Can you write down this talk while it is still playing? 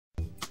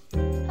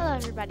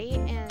everybody,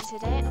 and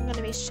today I'm going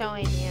to be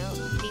showing you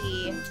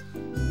the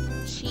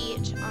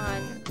cheat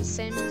on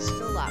Sims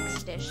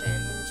Deluxe Edition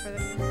for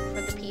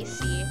the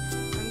PC.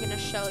 I'm going to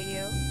show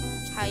you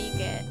how you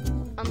get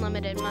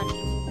unlimited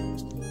money.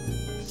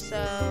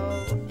 So,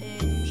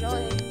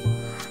 enjoy.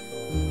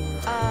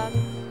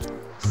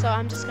 So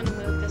I'm just going to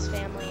move this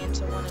family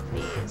into one of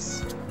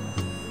these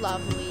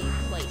lovely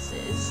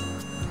places.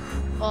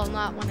 Well,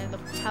 not one of the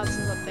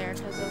houses up there,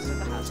 because those are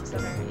the houses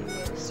that I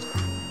already used.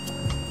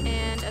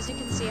 And as you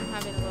can see, I'm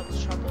having a little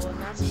trouble, and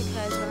that's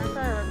because whenever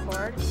I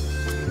record,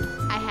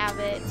 I have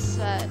it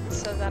set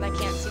so that I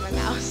can't see my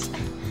mouse.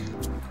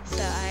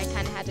 So I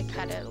kind of had to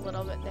cut it a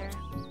little bit there.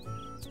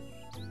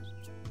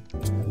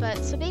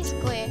 But, so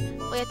basically,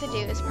 what you have to do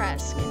is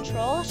press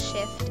Control,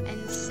 Shift,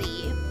 and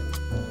C,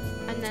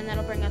 and then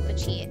that'll bring up the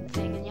cheat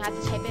thing, and you have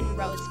to type in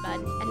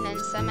Rosebud, and then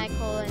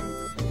semicolon,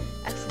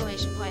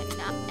 exclamation point,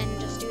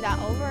 and just do that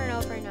over and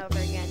over and over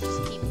again.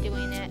 Just keep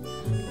doing it.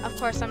 Of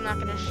course, I'm not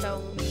going to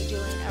show me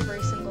doing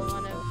every single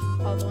one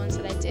of all the ones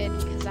that I did,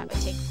 because that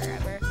would take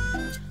forever.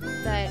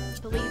 But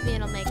believe me,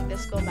 it'll make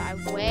this go by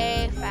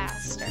way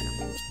faster.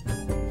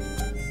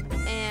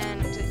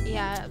 And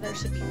yeah, there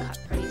should be a cut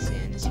pretty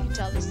soon. As you can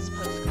tell, this is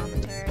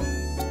post-commentary.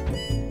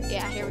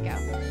 Yeah, here we go.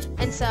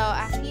 And so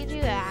after you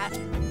do that,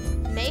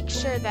 make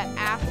sure that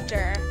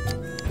after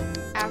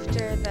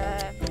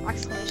the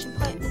exclamation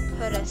point,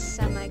 put a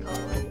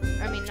semicolon.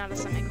 I mean, not a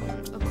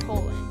semicolon, a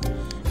colon.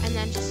 And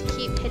then just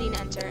keep hitting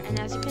enter. And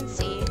as you can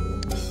see,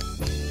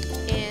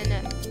 in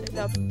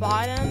the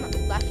bottom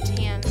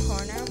left-hand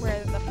corner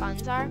where the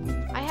funds are,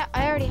 I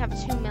already have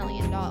 $2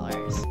 million.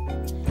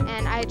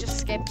 And I just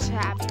skipped to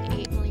having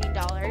 $8 million.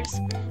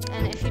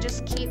 And if you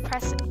just keep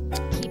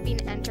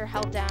keeping enter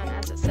held down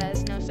as it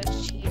says no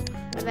such cheat,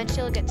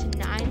 eventually you'll get to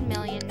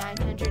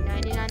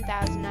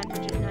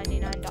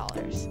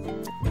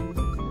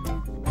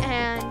 $9,999,999.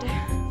 And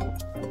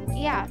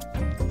yeah,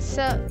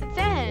 so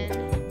then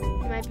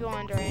you might be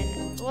wondering,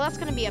 well, that's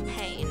gonna be a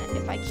pain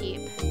if I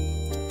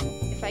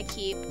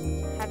keep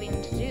having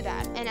to do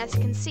that. And as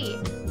you can see,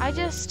 I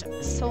just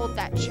sold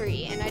that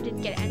tree and I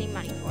didn't get any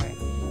money for it.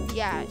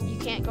 Yeah, you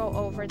can't go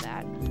over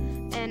that.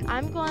 And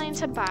I'm going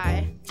to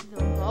buy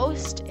the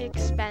most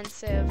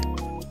expensive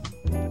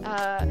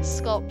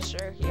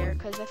sculpture here,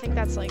 because I think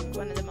that's like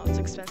one of the most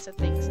expensive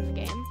things in the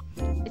game.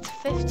 It's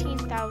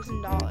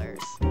 $15,000.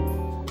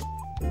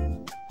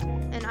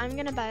 And I'm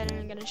gonna buy it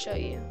and I'm gonna show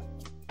you.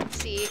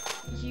 See,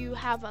 you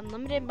have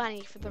unlimited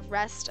money for the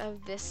rest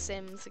of this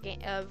Sims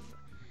game,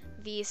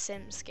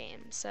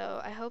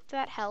 So I hope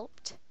that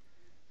helped,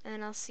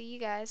 and I'll see you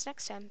guys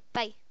next time.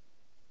 Bye.